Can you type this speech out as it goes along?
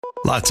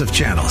Lots of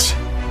channels,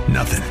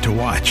 nothing to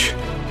watch,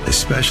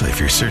 especially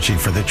if you're searching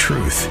for the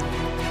truth.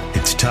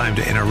 It's time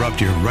to interrupt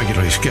your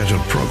regularly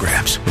scheduled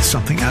programs with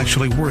something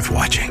actually worth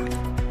watching.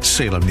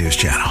 Salem News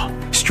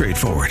Channel.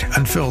 Straightforward,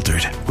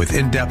 unfiltered, with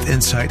in-depth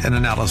insight and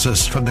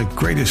analysis from the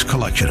greatest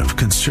collection of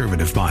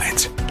conservative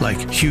minds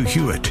like Hugh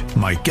Hewitt,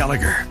 Mike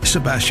Gallagher,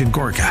 Sebastian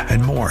Gorka,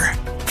 and more.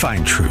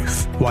 Find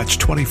truth. Watch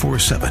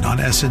 24/7 on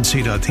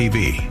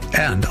snc.tv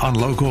and on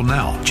Local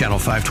Now, Channel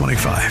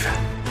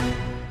 525.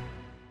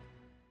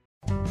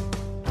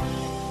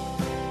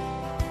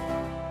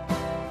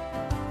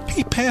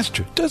 Hey,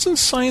 Pastor, doesn't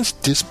science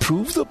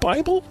disprove the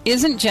Bible?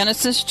 Isn't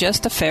Genesis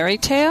just a fairy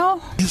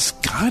tale? Is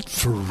God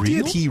for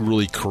real? Did he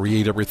really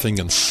create everything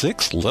in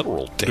 6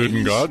 literal days?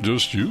 Didn't God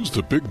just use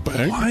the Big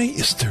Bang? Why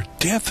is there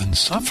death and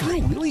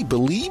suffering? Do you really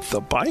believe the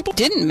Bible?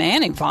 Didn't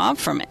man evolve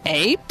from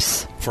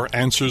apes? For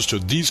answers to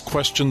these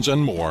questions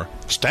and more,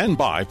 stand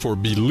by for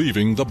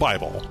Believing the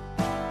Bible.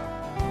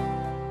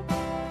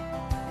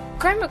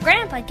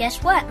 Grandpa,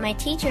 guess what? My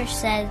teacher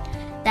said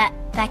that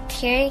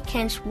bacteria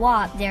can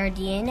swap their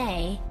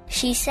DNA.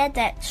 She said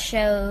that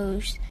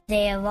shows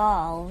they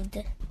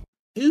evolved.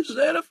 Is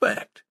that a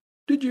fact?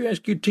 Did you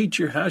ask your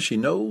teacher how she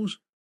knows?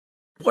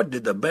 What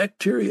did the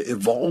bacteria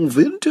evolve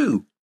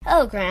into?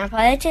 Oh,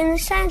 Grandpa, it's in the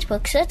science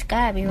book, so it's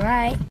gotta be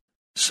right.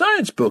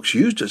 Science books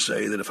used to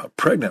say that if a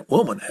pregnant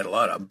woman had a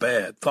lot of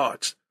bad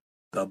thoughts,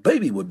 the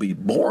baby would be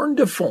born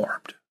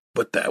deformed.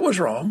 But that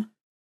was wrong.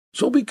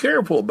 So be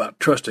careful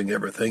about trusting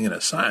everything in a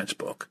science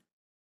book.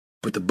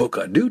 But the book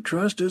I do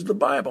trust is the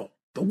Bible,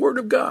 the Word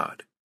of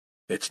God.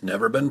 It's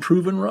never been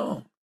proven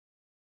wrong.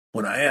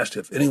 When I asked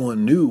if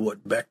anyone knew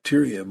what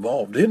bacteria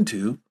evolved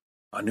into,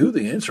 I knew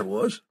the answer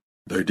was,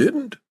 they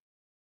didn't.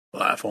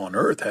 Life on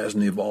Earth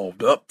hasn't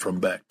evolved up from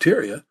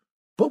bacteria,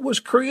 but was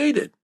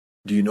created.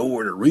 Do you know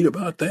where to read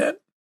about that?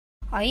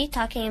 Are you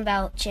talking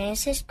about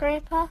Genesis,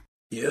 Grandpa?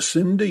 Yes,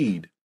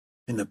 indeed.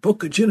 In the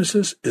book of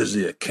Genesis is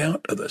the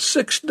account of the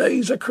 6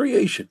 days of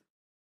creation.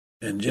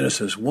 In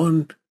Genesis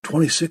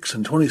 1:26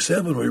 and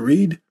 27 we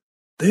read,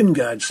 Then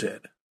God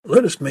said,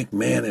 Let us make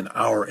man in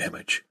our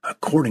image,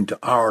 according to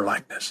our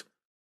likeness.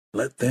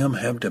 Let them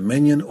have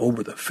dominion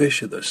over the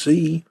fish of the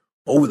sea,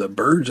 over the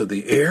birds of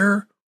the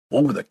air,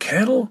 over the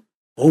cattle,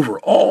 over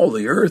all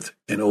the earth,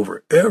 and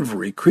over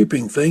every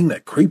creeping thing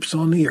that creeps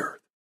on the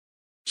earth.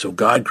 So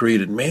God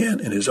created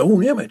man in his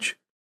own image.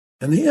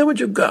 In the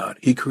image of God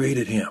he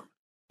created him.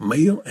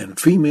 Male and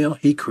female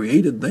he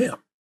created them.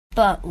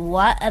 But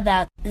what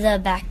about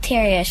the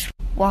bacteria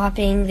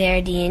swapping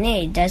their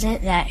DNA?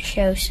 Doesn't that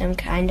show some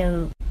kind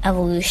of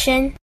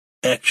evolution?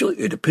 Actually,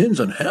 it depends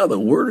on how the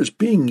word is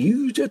being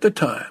used at the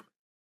time.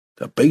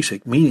 The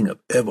basic meaning of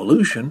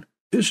evolution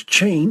is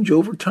change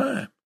over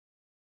time.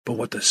 But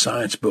what the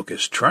science book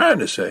is trying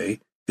to say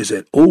is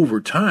that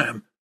over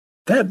time,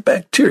 that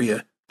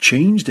bacteria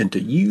changed into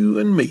you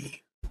and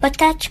me. But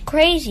that's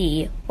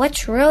crazy.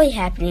 What's really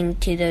happening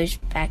to those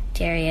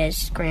bacteria,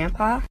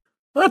 Grandpa?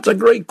 That's a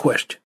great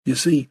question. You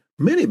see,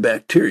 many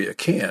bacteria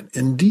can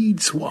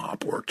indeed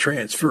swap or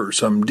transfer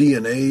some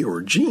DNA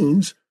or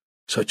genes,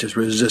 such as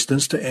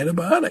resistance to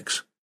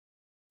antibiotics.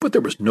 But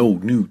there was no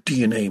new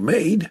DNA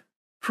made.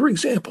 For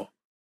example,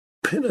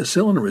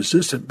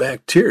 penicillin-resistant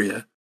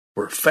bacteria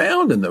were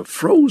found in the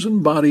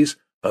frozen bodies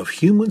of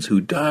humans who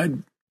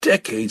died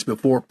decades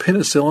before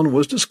penicillin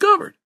was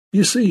discovered.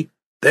 You see,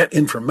 that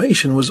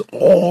information was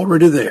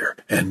already there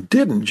and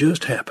didn't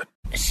just happen.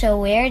 So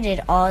where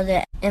did all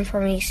the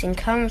information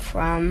come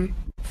from?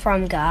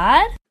 From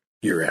God?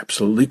 You're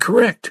absolutely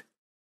correct.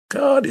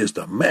 God is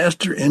the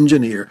master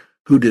engineer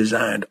who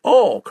designed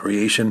all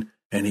creation,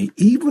 and he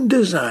even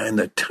designed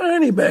the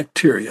tiny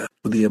bacteria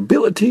with the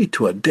ability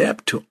to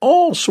adapt to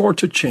all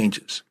sorts of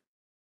changes.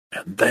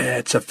 And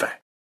that's a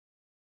fact.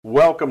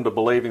 Welcome to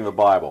Believing the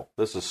Bible.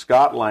 This is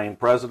Scott Lane,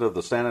 president of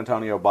the San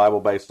Antonio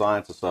Bible-Based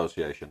Science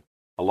Association,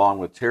 along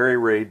with Terry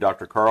Reed,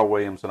 Dr. Carl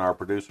Williams, and our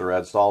producer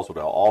Ed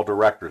Salzwedel, all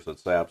directors at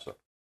SABSA.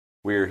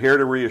 We are here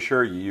to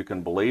reassure you you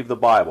can believe the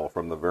Bible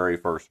from the very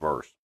first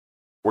verse.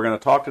 We're going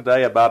to talk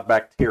today about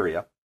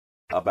bacteria,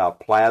 about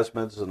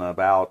plasmids, and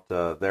about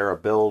their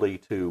ability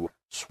to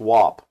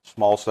swap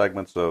small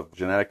segments of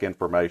genetic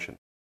information.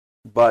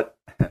 But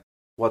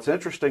what's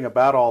interesting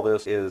about all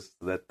this is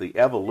that the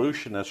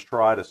evolutionists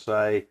try to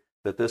say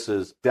that this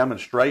is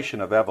demonstration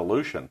of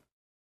evolution.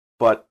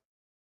 But,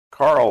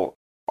 Carl,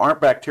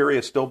 aren't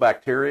bacteria still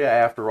bacteria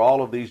after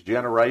all of these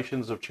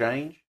generations of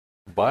change?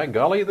 By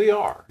golly, they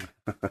are.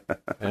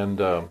 And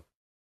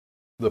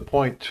the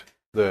point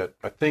that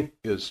I think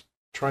is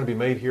trying to be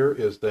made here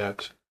is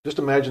that just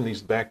imagine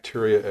these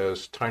bacteria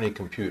as tiny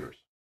computers.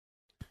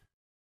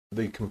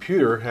 The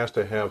computer has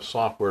to have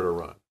software to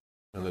run,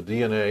 and the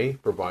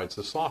DNA provides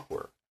the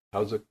software.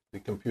 How's the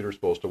computer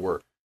supposed to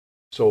work?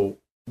 So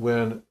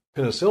when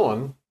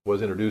penicillin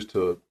was introduced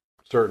to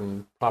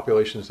certain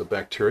populations of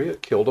bacteria,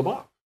 it killed them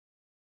off.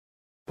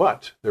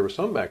 But there were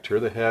some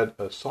bacteria that had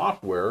a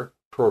software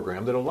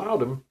program that allowed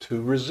them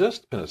to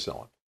resist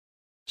penicillin.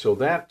 So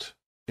that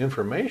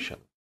information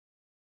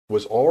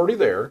was already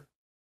there,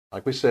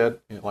 like we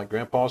said, like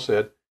Grandpa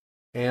said,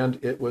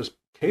 and it was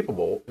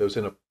capable, it was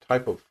in a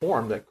type of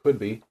form that could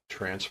be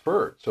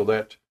transferred. So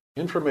that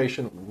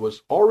information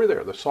was already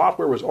there. The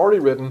software was already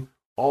written.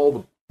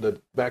 All the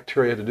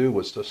bacteria had to do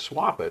was to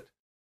swap it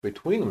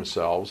between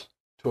themselves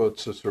to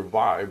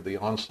survive the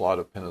onslaught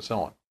of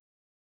penicillin.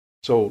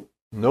 So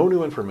no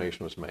new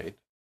information was made.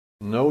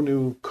 No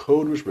new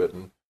code was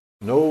written.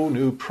 No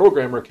new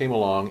programmer came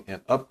along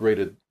and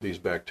upgraded these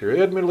bacteria.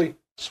 They admittedly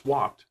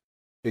swapped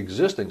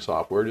existing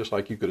software, just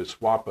like you could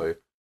swap a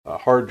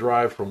hard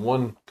drive from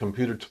one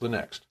computer to the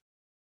next.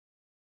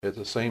 It's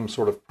the same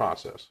sort of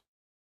process.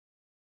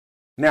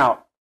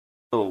 Now,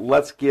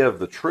 let's give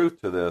the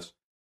truth to this,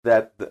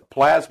 that the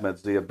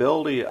plasmids, the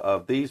ability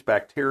of these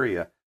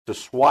bacteria to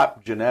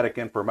swap genetic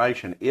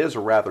information, is a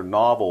rather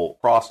novel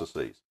process.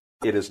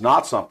 It is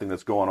not something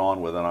that's going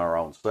on within our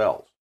own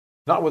cells.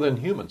 Not within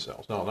human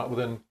cells, no, not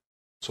within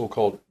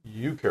so-called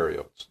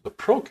eukaryotes. The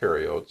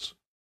prokaryotes,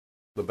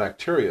 the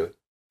bacteria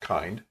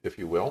kind, if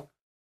you will,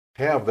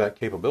 have that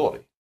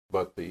capability.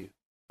 But the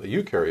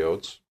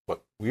eukaryotes,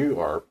 what we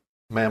are,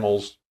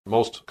 mammals,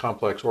 most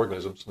complex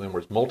organisms, in other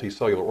words,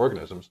 multicellular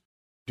organisms,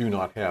 do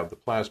not have the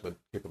plasmid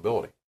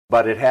capability.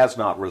 But it has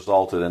not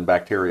resulted in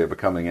bacteria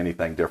becoming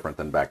anything different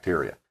than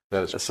bacteria.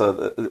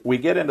 So we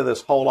get into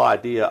this whole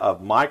idea of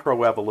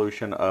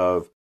microevolution,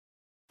 of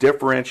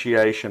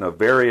differentiation, of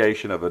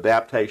variation, of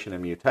adaptation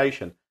and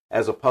mutation,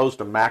 as opposed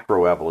to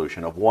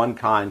macroevolution, of one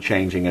kind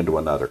changing into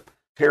another.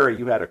 Terry,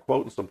 you had a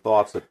quote and some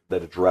thoughts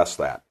that address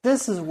that.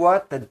 This is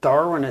what the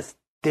Darwinists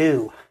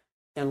do.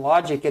 In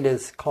logic, it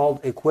is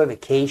called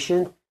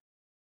equivocation.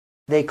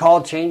 They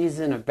call changes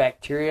in a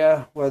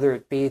bacteria, whether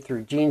it be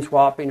through gene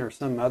swapping or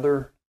some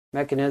other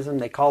mechanism,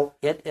 they call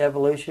it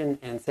evolution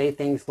and say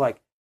things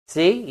like,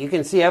 see, you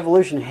can see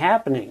evolution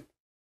happening.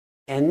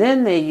 And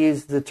then they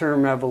use the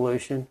term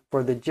evolution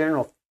for the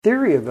general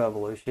theory of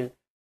evolution,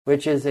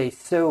 which is a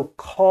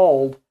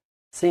so-called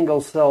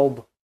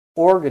single-celled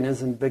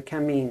organism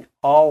becoming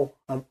all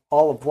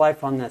of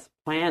life on this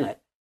planet.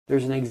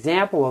 There's an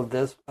example of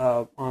this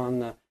on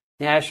the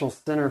National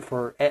Center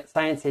for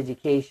Science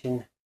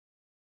Education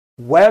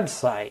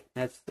website.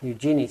 That's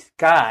Eugenie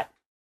Scott.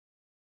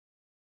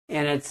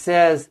 And it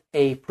says,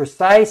 a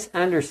precise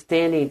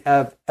understanding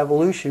of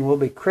evolution will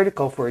be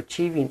critical for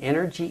achieving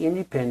energy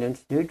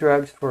independence, new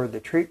drugs for the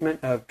treatment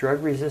of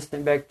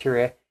drug-resistant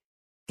bacteria,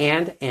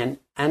 and an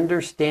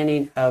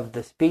understanding of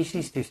the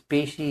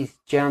species-to-species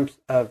jumps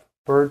of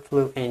bird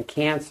flu and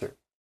cancer.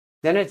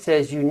 Then it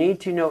says, you need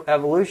to know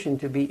evolution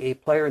to be a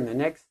player in the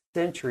next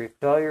century.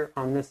 Failure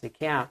on this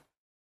account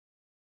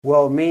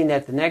will mean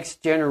that the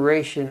next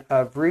generation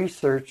of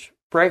research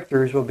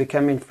breakthroughs will be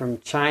coming from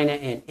China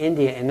and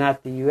India and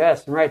not the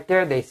U.S. And right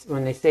there,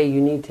 when they say you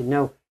need to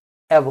know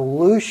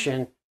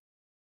evolution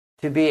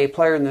to be a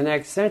player in the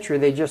next century,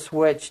 they just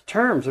switch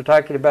terms. They're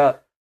talking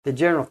about the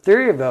general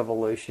theory of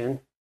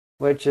evolution,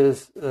 which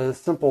is a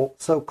simple,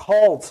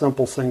 so-called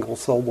simple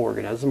single-celled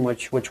organism,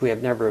 which we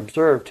have never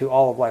observed, to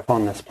all of life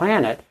on this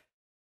planet.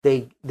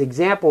 The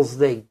examples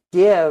they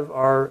give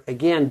are,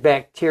 again,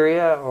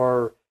 bacteria,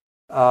 or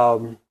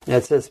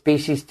it says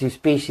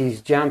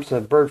species-to-species jumps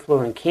of bird flu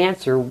and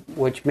cancer,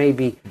 which may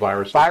be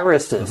viruses.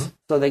 Mm-hmm.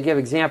 So they give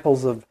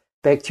examples of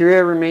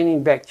bacteria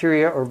remaining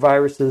bacteria, or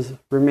viruses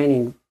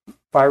remaining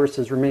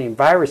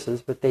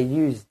viruses, but they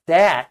use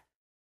that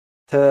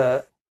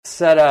to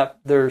set up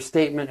their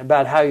statement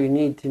about how you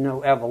need to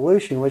know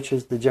evolution, which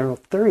is the general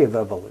theory of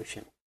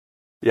evolution.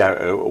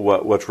 Yeah,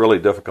 what's really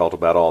difficult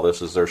about all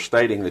this is they're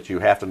stating that you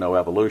have to know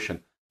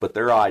evolution, but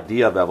their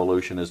idea of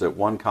evolution is that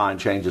one kind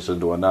changes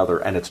into another,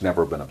 and it's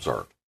never been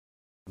observed.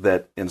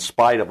 That in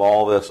spite of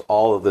all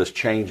of this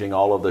changing,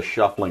 all of this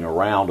shuffling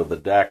around of the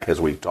deck, as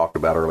we talked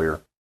about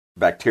earlier,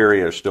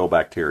 bacteria are still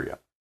bacteria.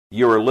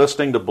 You are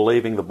listening to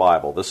Believing the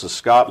Bible. This is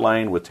Scott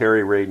Lane with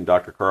Terry Reed and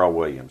Dr. Carl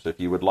Williams. If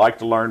you would like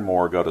to learn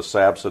more, go to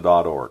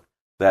sabsa.org.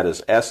 That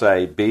is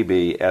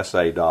sabbsa.org.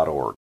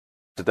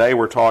 Today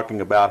we're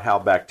talking about how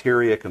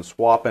bacteria can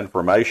swap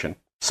information.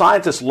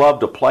 Scientists love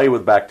to play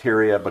with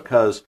bacteria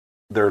because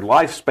their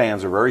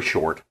lifespans are very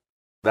short.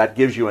 That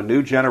gives you a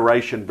new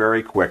generation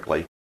very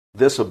quickly.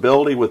 This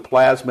ability with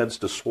plasmids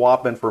to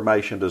swap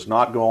information does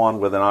not go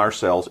on within our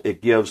cells.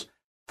 It gives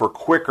for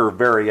quicker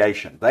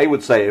variation. They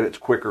would say it's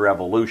quicker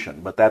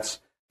evolution, but that's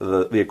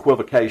the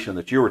equivocation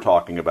that you were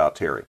talking about,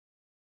 Terry.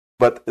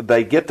 But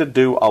they get to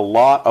do a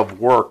lot of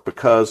work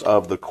because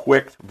of the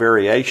quick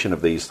variation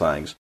of these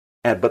things.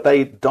 But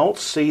they don't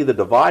see the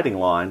dividing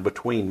line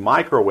between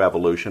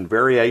microevolution,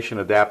 variation,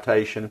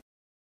 adaptation,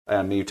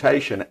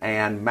 mutation,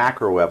 and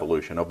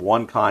macroevolution, of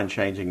one kind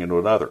changing into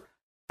another.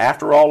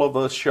 After all of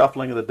this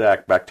shuffling of the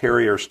deck,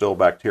 bacteria are still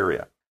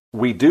bacteria.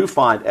 We do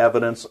find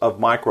evidence of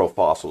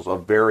microfossils,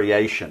 of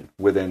variation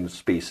within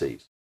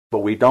species, but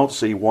we don't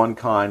see one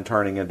kind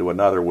turning into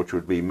another, which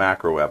would be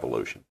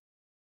macroevolution.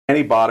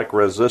 Antibiotic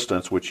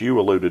resistance, which you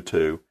alluded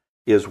to,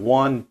 is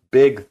one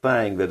big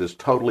thing that is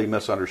totally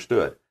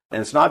misunderstood.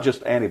 And it's not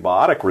just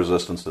antibiotic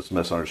resistance that's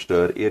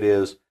misunderstood, it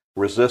is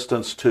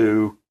resistance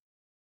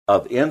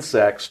of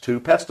insects to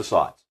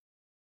pesticides.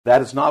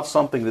 That is not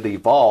something that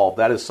evolved,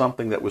 that is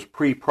something that was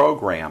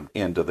pre-programmed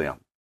into them.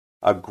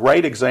 A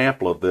great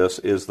example of this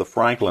is the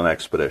Franklin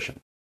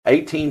expedition.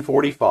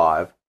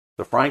 1845,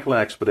 the Franklin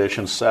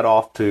expedition set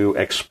off to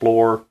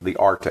explore the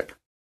Arctic.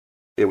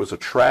 It was a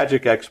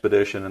tragic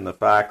expedition in the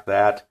fact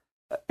that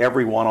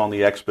everyone on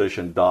the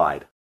expedition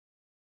died.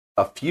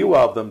 A few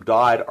of them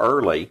died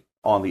early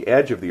on the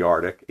edge of the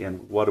Arctic in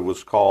what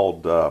was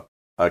called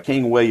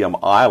King William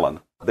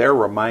Island. Their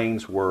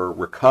remains were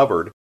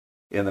recovered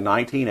in the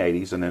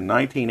 1980s, and in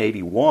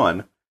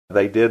 1981,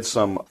 they did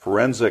some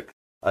forensic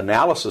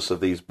analysis of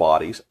these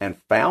bodies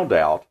and found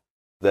out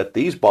that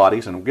these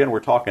bodies, and again, we're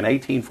talking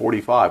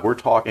 1845, we're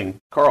talking,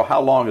 Carl, how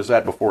long is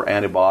that before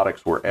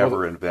antibiotics were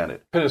ever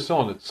invented?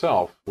 Penicillin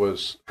itself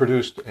was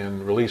produced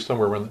and released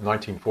somewhere around the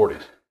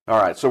 1940s. All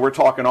right, so we're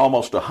talking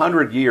almost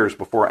 100 years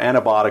before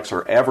antibiotics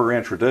are ever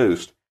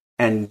introduced,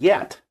 and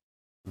yet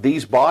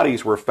these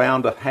bodies were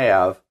found to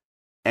have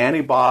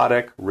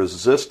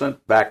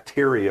antibiotic-resistant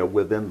bacteria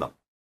within them,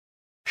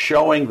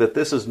 showing that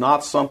this is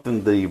not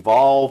something that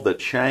evolved, that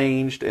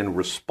changed in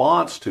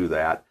response to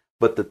that,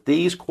 but that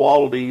these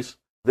qualities,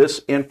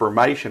 this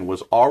information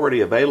was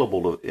already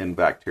available in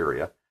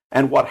bacteria.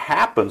 And what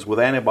happens with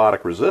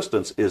antibiotic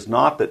resistance is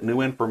not that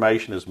new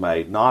information is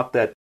made, not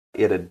that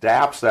it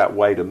adapts that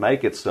way to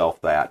make itself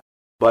that,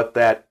 but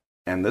that,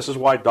 and this is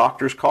why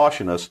doctors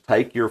caution us,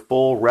 take your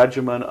full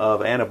regimen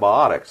of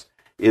antibiotics,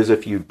 is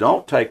if you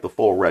don't take the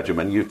full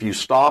regimen, if you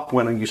stop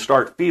when you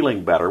start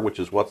feeling better, which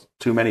is what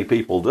too many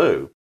people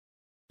do,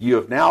 you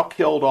have now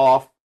killed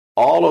off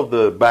all of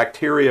the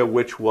bacteria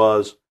which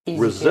was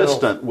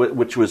resistant,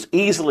 which was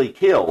easily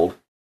killed,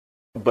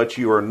 but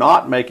you are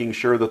not making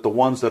sure that the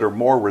ones that are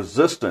more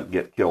resistant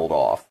get killed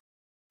off.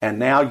 And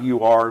now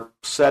you are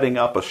setting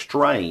up a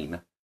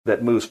strain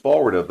that moves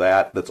forward of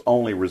that's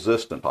only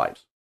resistant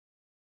types.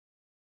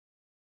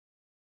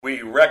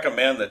 We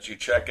recommend that you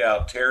check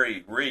out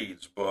Terry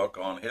Reid's book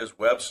on his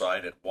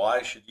website at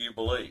Why Should You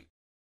Believe.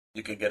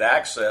 You can get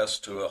access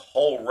to a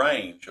whole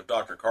range of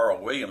Dr.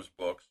 Carl Williams'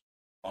 books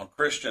on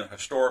Christian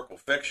historical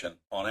fiction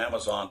on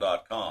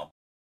Amazon.com.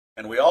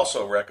 And we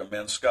also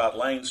recommend Scott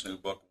Lane's new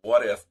book,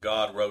 What If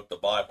God Wrote the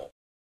Bible,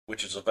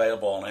 which is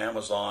available on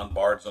Amazon,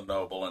 Barnes &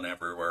 Noble, and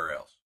everywhere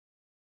else.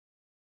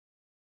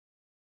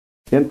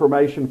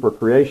 Information for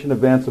creation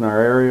events in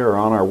our area are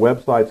on our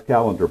website's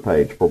calendar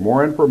page. For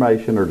more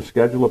information or to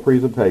schedule a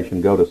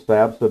presentation, go to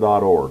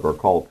sabsa.org or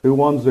call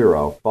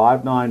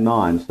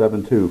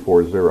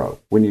 210-599-7240.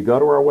 When you go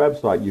to our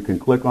website, you can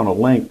click on a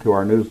link to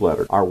our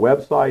newsletter. Our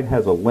website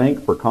has a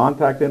link for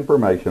contact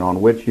information on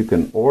which you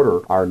can order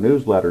our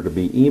newsletter to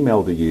be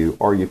emailed to you,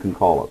 or you can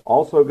call us.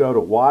 Also go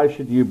to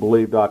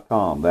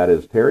whyshouldyoubelieve.com. That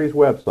is Terry's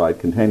website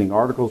containing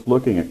articles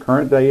looking at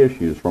current day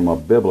issues from a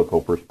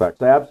biblical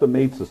perspective. SABSA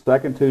meets the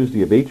second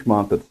Tuesday of each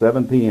month at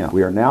 7 p.m.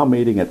 We are now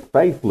meeting at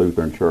Faith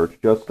Lutheran Church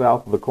just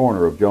south of the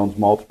corner of Jones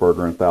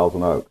Maltzberger and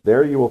Thousand Oaks.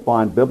 There you will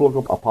find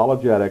biblical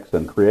apologetics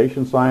and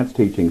creation science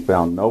teaching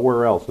found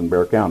nowhere else in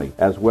Bexar County,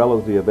 as well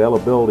as the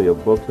availability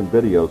of books and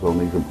videos on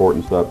these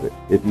important subjects.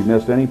 If you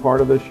missed any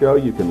part of this show,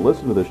 you can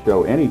listen to this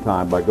show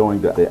anytime by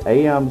going to the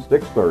AM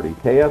 630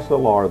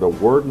 KSLR, the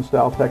Word in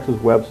South Texas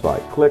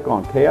website. Click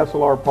on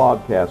KSLR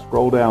Podcast,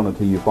 scroll down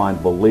until you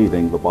find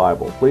Believing the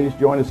Bible. Please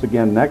join us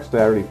again next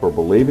Saturday for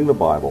Believing the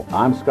Bible.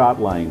 I'm Scott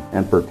Lane,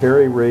 and for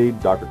Terry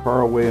Reid, Dr.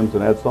 Carl Williams,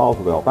 and Ed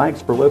Salzwell,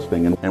 thanks for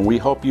listening, and we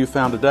hope you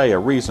found today a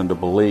reason to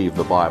believe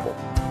the Bible.